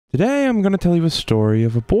Today I'm going to tell you a story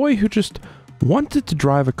of a boy who just wanted to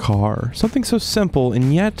drive a car. Something so simple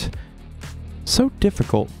and yet so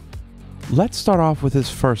difficult. Let's start off with his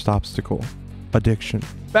first obstacle, addiction.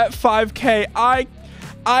 Bet 5K. I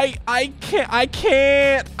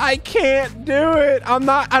can't do it.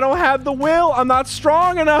 I don't have the will. I'm not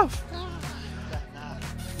strong enough.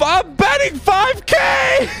 I'm betting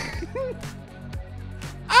 5K.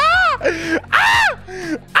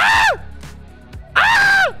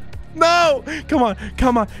 No, come on.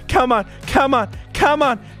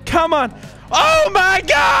 Oh my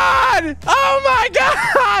God!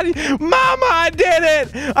 Mama, I did it!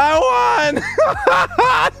 I won!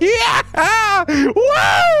 Yeah!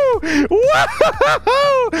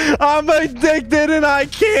 Woo! I'm addicted and I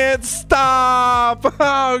can't stop!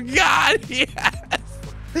 Oh God, yes!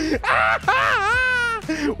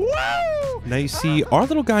 Woo! Now you see, our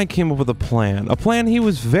little guy came up with a plan he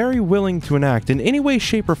was very willing to enact in any way,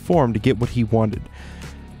 shape, or form to get what he wanted.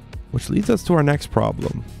 Which leads us to our next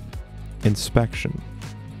problem. Inspection.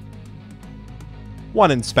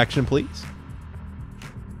 One inspection, please.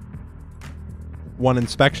 One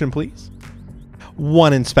inspection, please.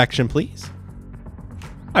 One inspection, please.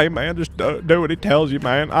 Hey, man, just do what he tells you,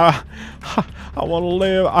 man. I want to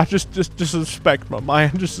live. I just inspect me,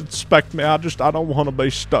 man. Just inspect me. I don't want to be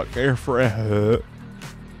stuck there forever.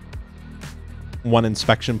 One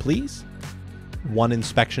inspection, please. One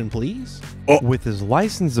inspection, please. With his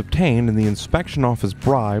license obtained and the inspection office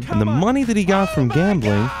bribed and the money that he got from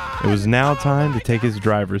gambling, it was now time to take his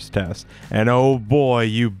driver's test. And oh boy,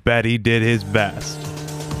 you bet he did his best.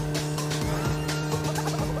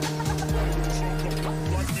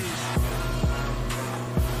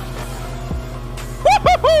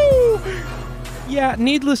 Yeah,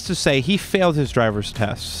 needless to say, he failed his driver's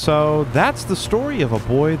test. So that's the story of a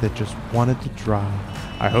boy that just wanted to drive.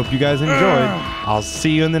 I hope you guys enjoyed. I'll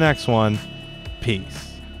see you in the next one. Peace.